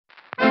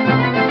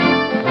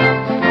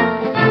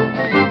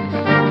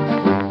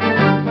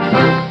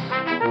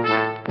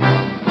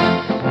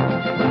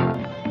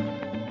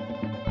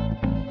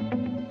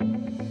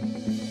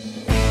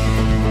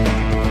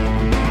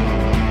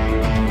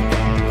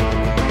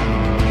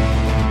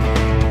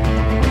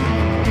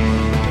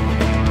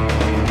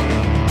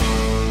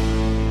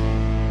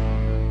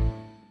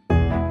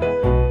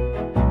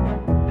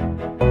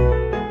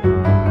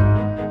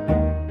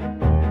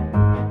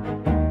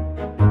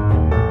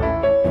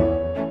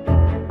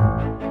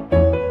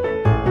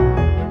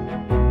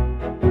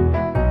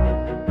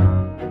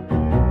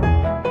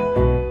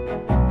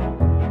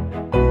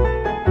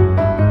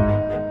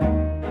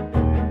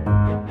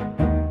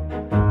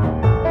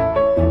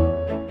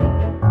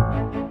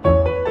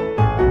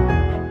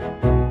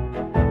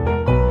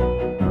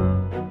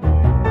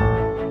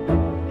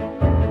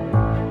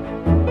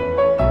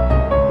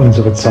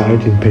Unsere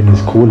Zeit in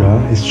Peníscola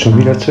ist schon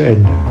wieder zu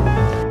Ende.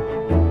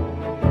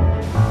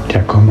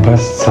 Der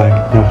Kompass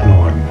zeigt nach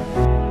Norden.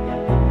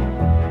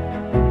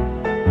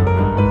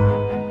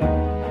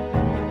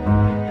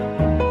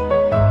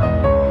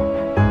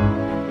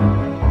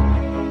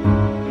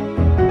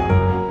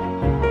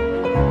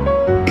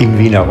 In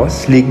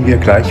Vinaròs legen wir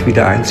gleich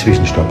wieder einen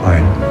Zwischenstopp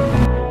ein.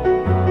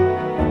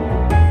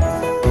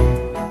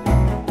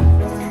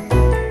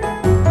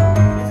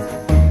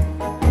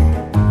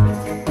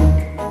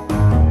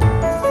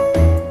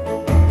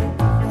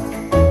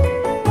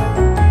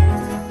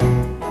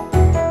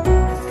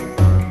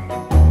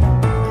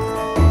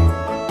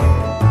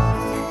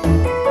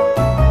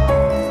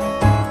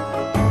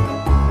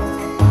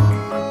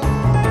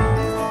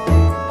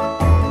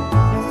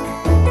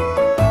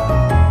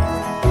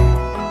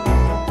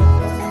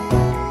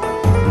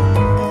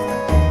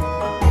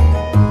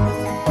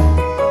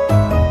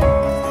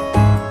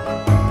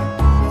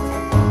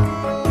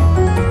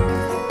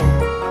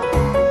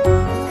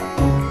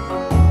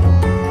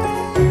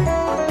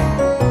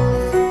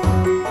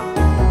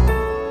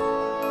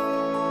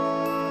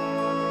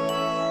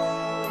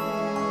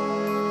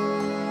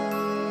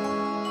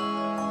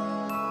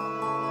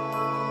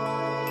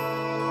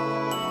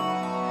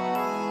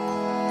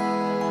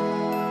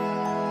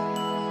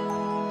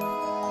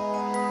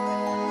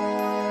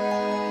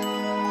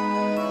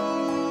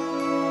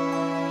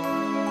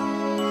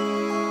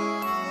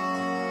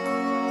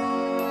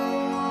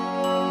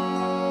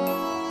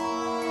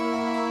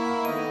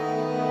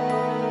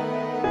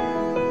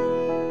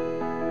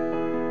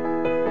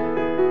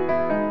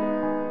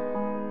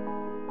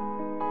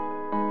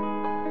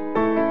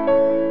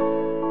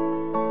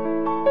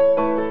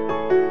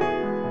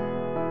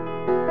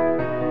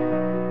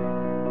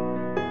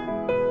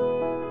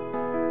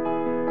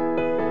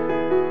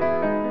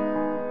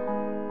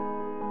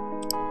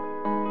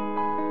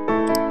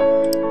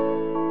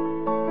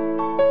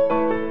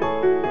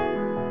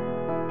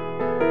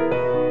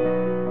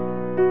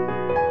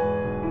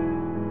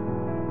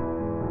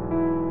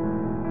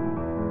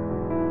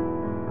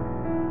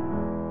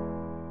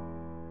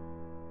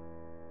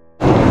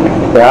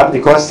 Wir haben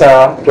die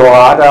Costa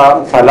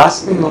Dorada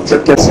verlassen und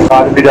sind jetzt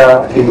gerade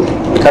wieder in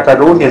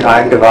Katalonien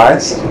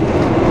eingereist.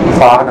 Wir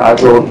fahren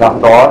also nach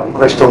Norden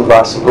Richtung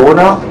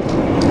Barcelona,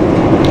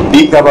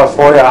 biegen aber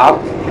vorher ab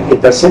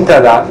in das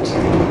Hinterland.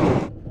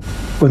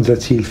 Unser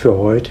Ziel für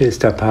heute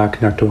ist der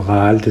Parc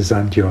Natural de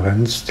Sant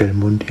Llorenç del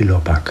Munt in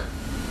Obac.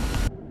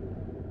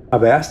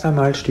 Aber erst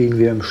einmal stehen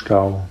wir im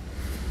Stau.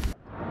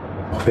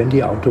 Auch wenn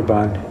die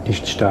Autobahn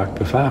nicht stark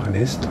befahren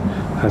ist,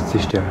 hat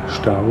sich der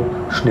Stau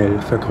schnell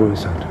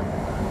vergrößert.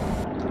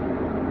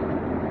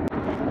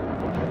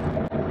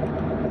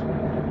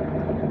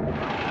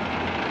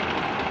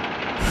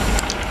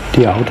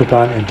 Die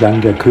Autobahn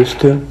entlang der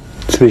Küste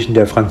zwischen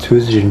der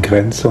französischen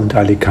Grenze und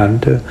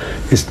Alicante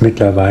ist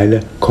mittlerweile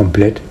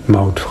komplett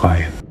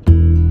mautfrei.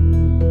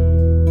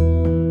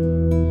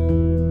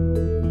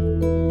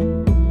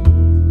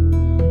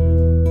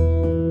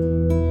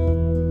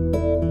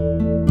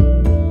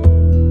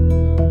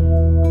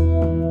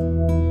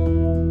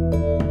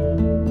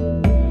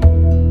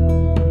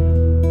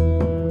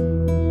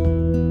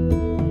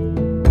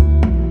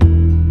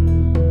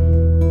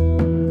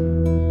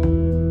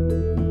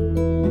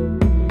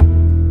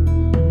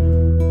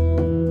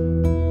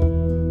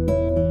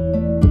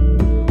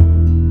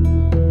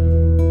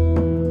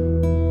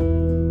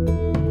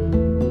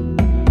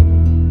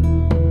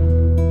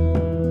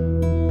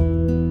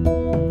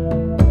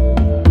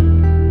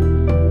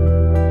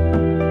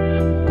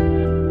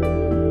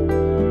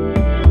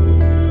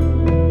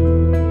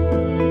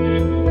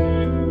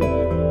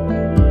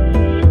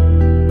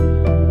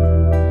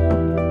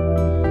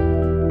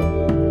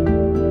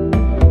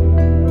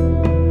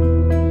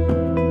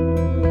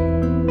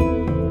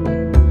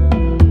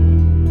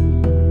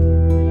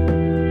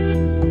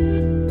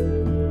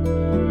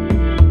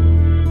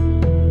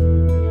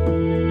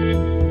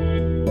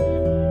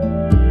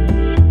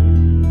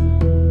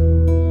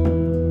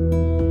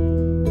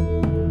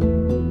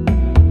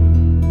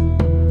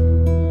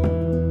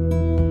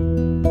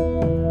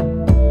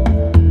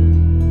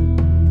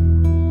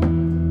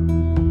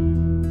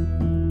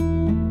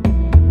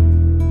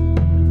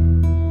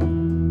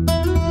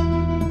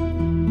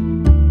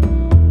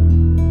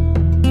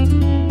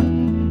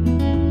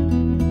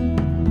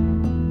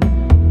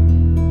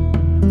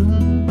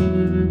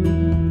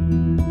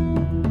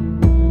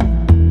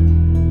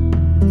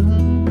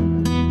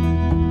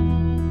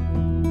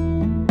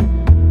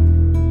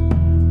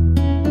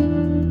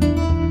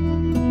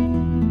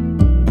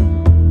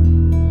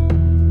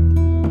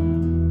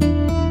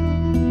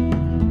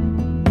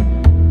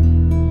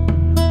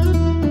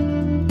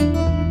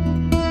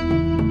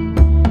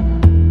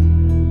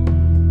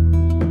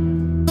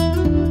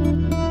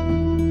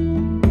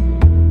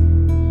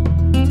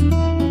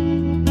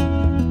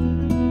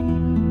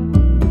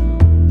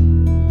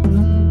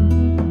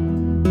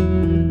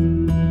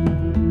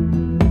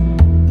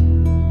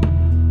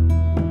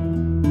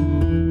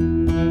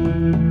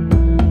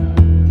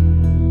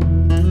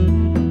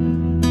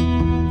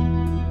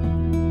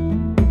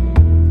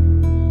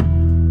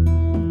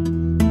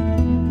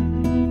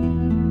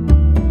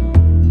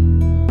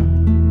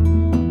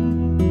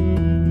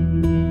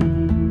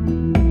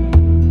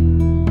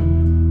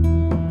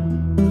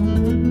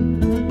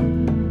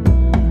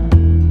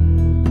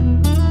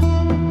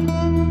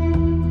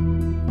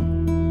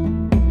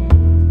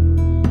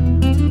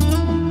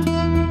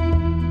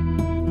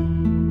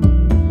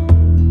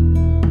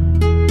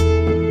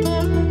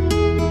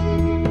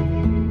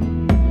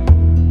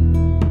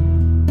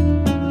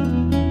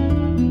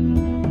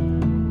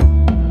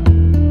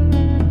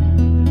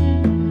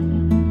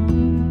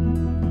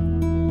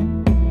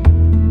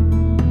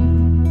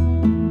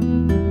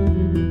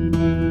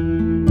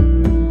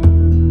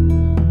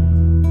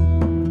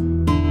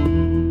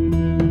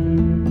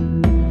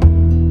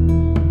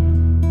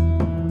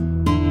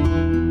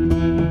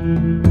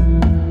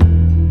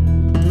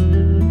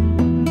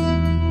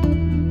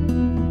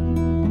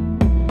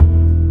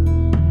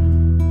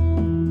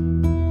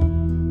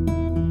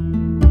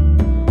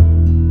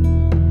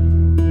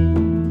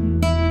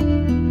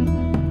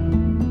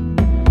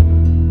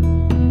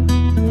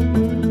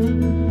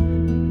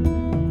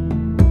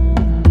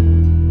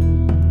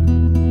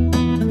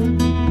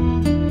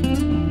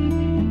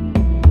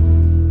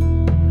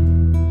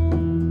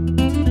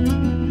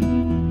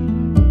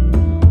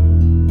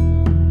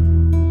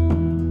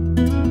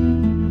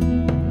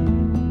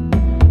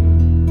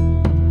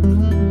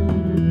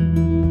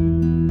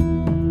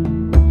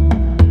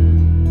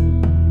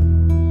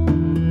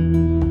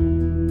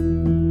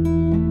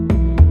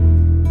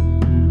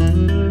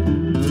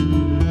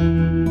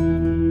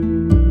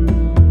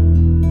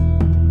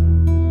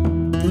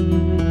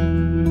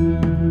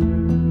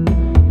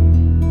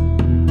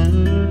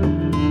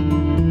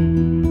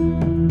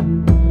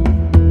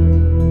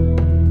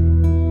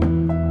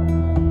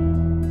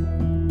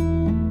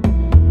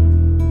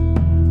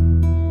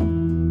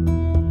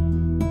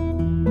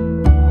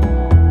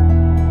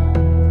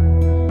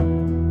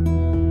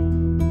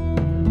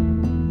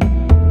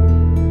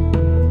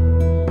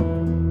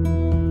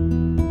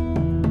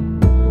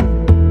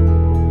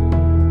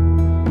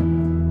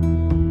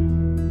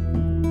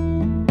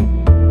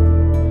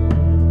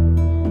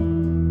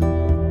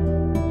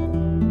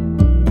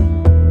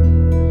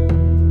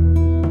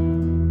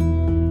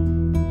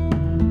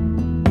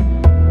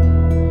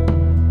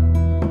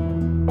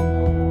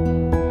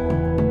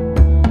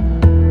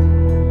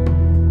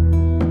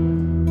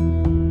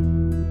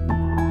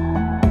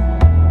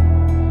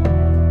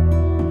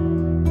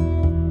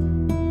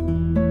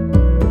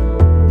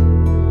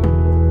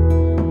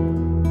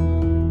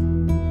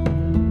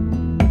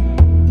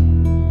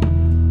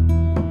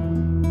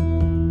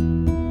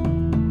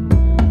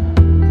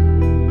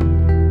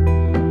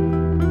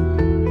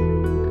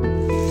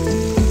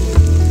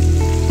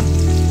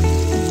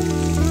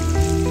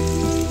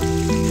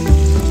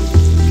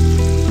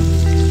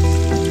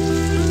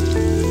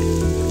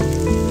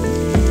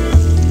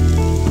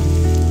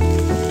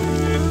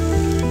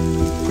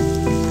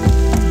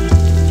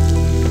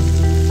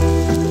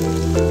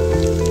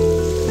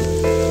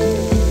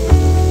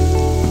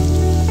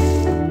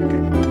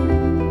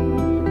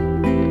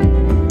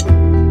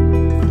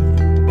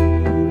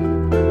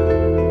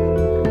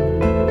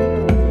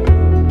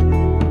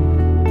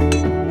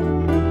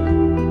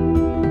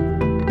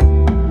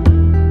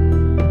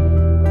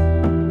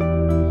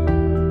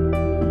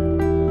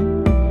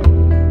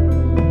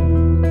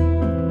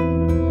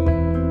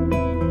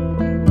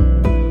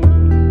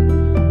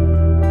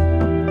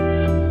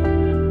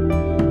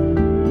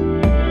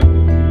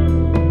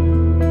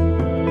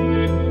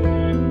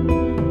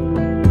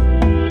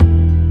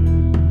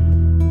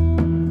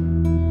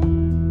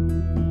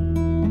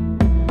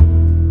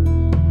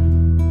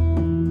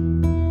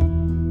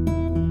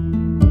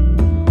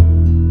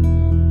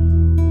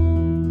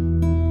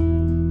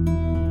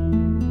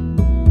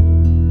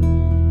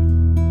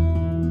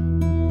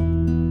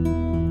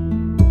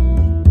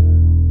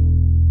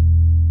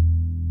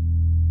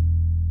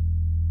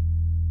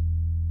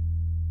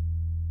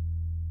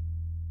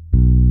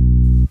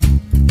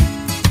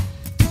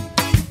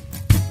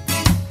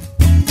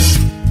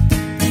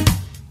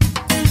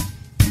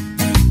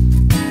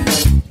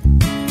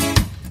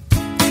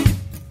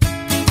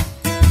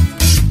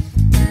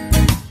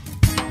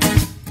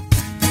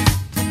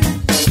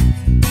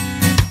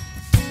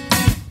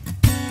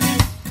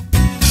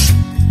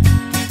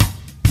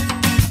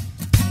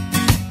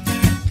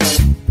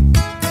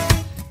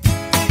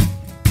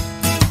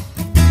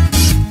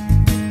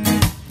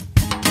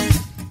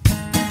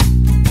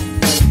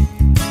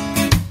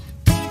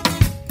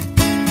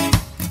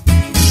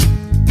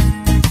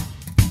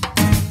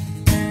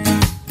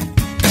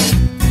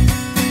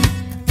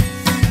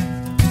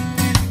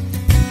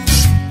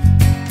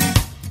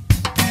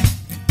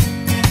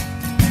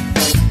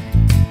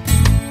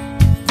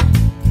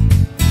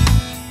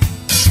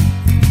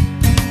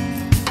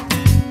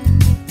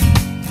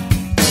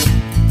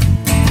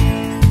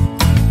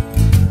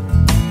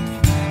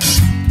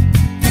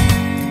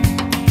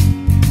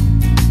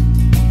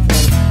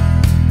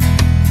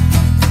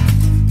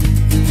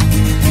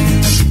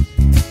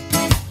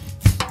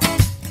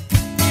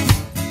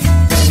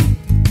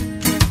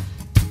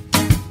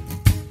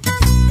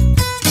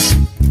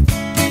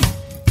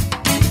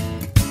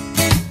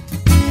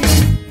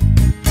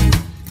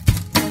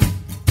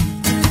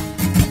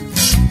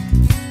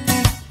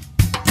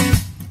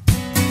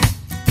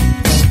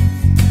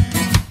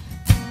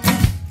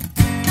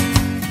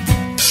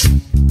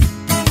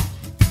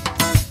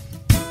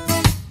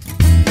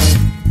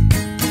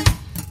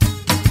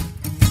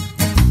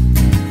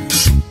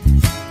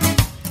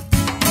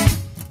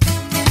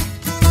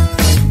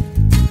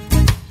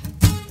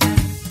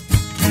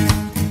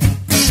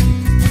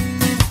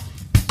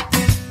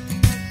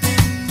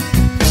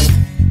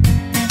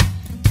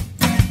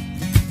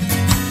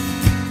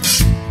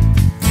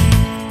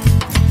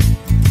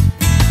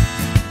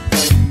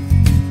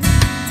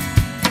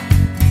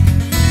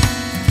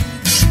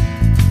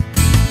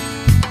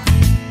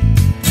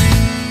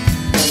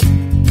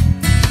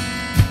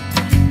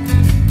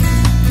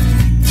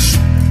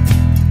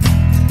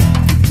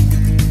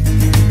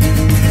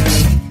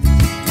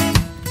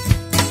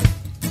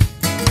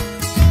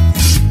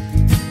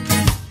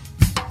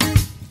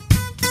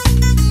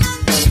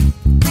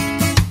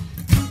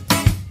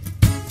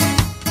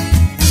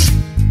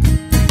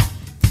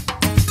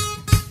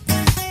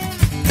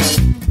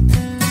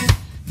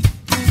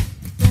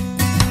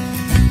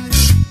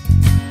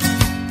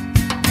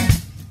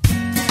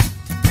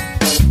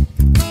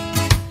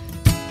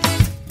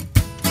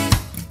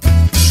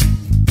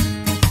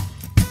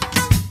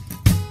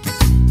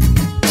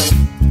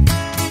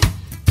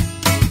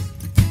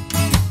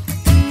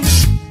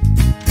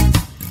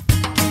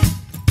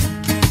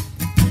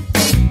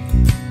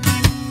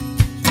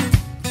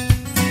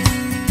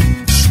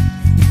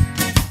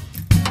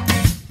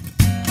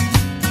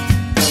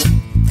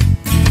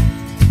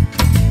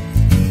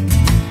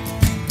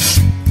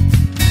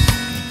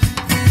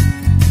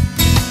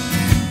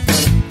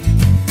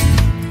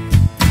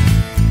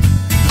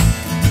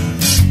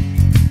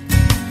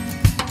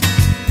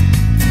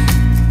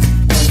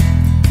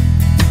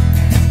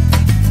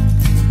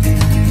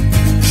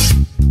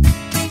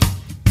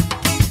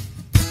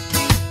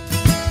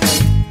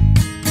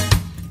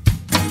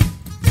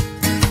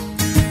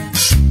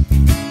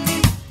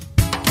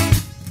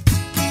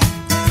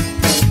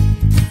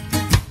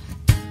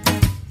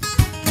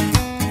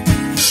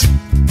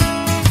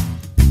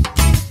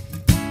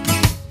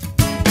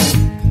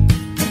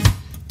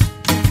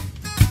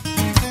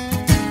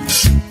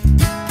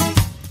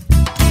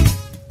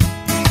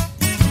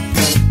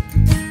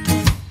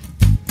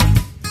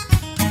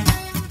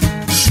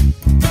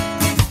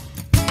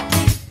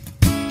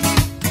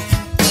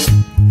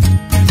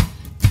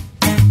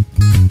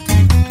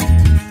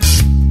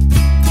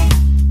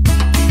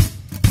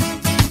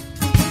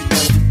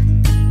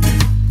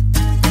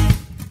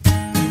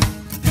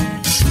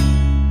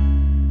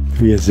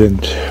 Wir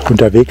sind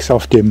unterwegs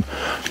auf dem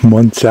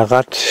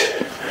Montserrat.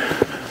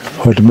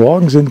 Heute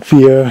Morgen sind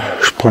wir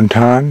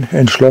spontan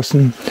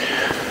entschlossen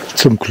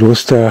zum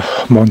Kloster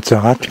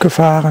Montserrat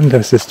gefahren.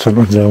 Das ist von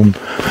unserem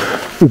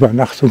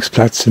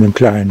Übernachtungsplatz in dem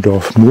kleinen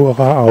Dorf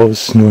Mura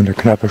aus nur eine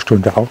knappe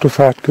Stunde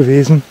Autofahrt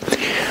gewesen.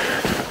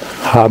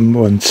 Haben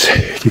uns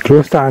die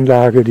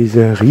Klosteranlage,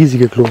 diese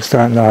riesige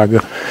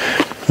Klosteranlage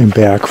im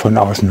Berg von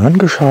außen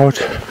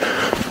angeschaut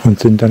und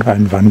sind dann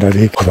einen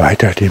Wanderweg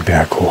weiter den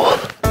Berg hoch.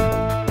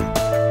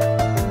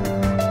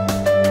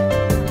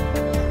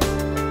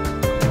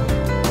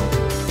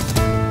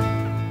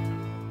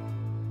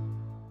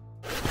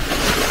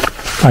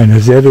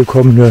 Eine sehr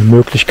willkommene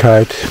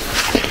Möglichkeit,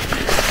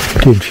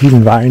 den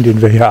vielen Wein,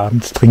 den wir hier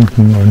abends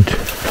trinken, und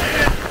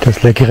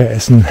das leckere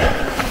Essen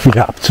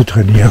wieder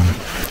abzutrainieren.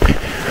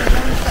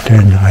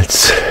 Denn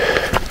als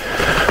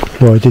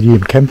Leute, die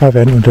im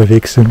Campervan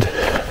unterwegs sind,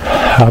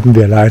 haben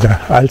wir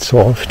leider allzu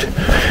oft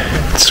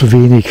zu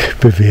wenig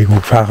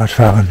Bewegung.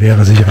 Fahrradfahren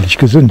wäre sicherlich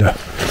gesünder,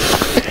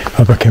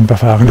 aber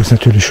Camperfahren ist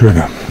natürlich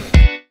schöner.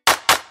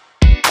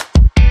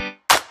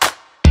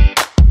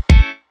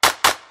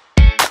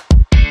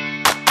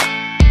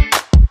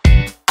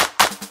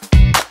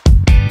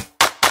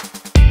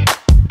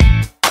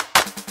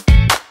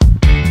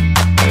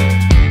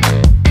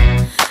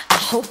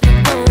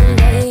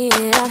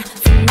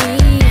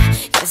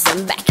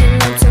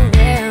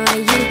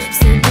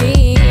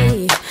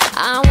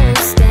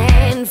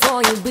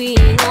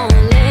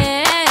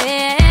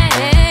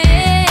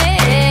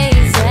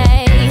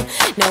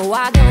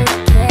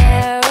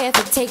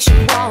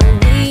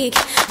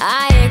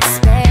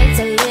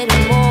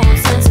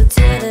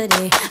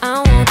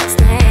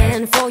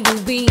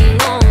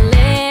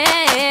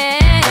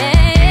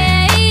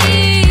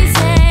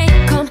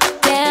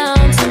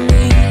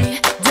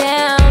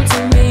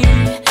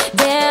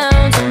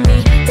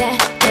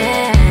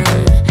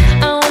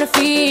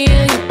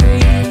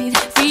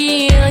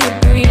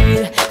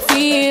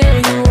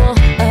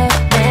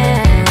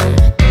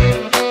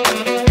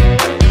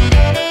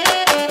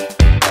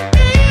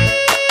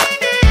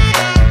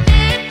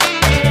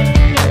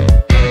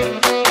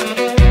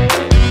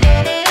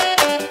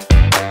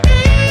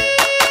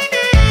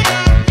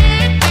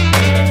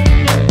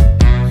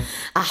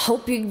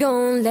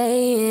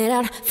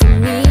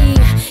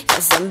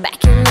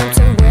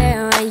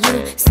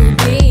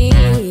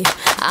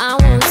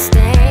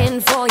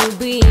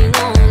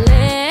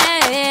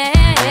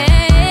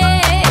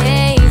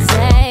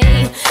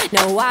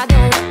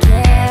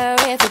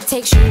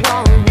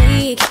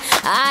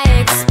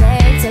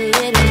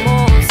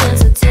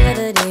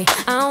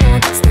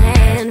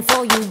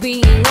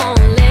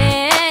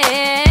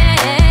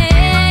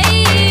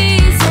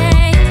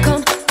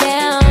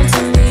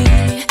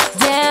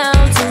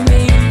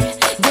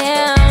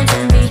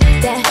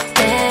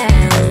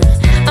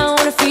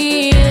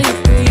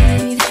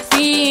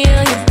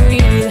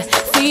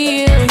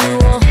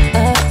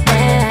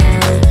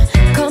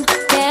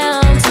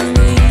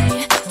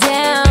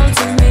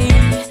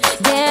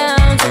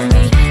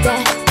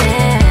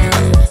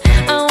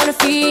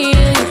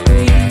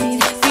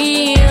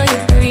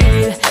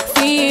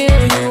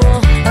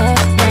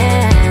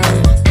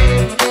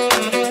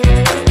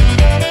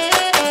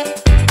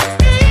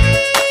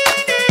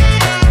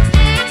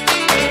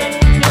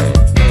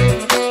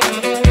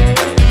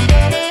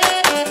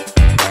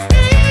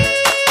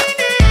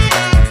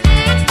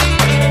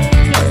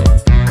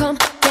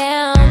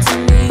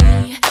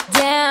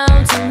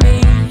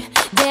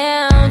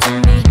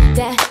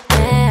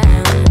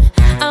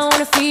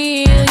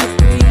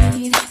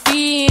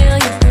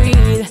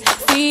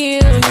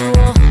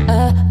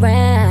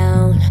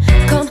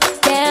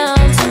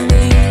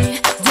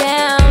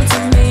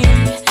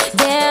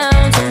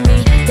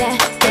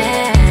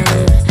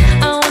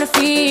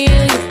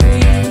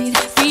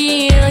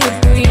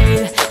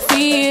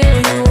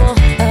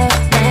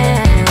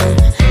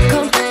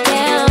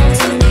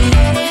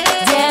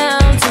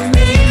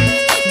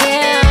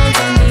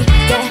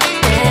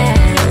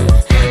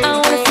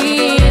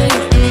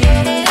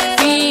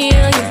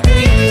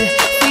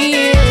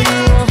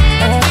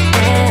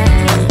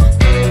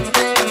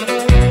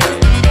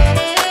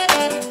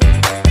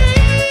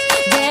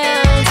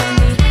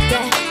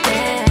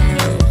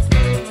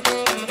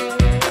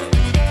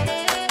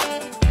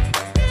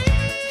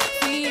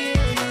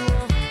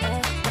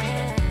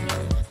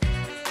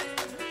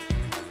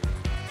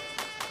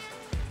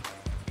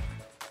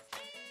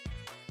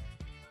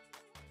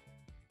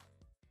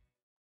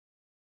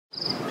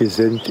 Wir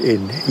sind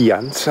in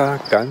Llança,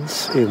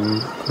 ganz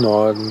im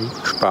Norden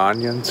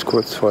Spaniens,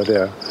 kurz vor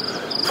der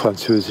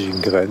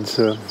französischen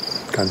Grenze,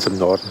 ganz im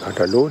Norden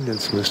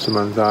Kataloniens, müsste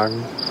man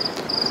sagen.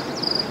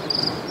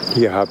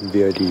 Hier haben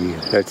wir die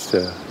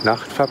letzte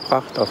Nacht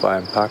verbracht auf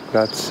einem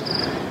Parkplatz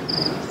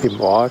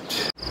im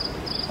Ort,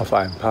 auf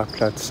einem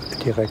Parkplatz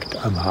direkt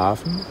am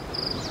Hafen.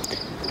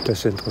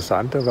 Das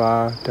Interessante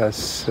war,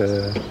 dass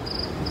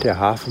der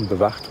Hafen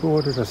bewacht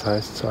wurde, das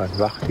heißt so ein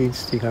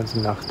Wachdienst die ganze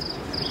Nacht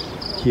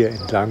hier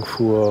entlang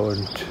fuhr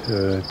und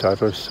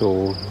dadurch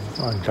so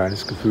ein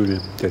kleines Gefühl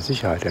der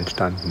Sicherheit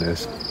entstanden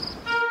ist.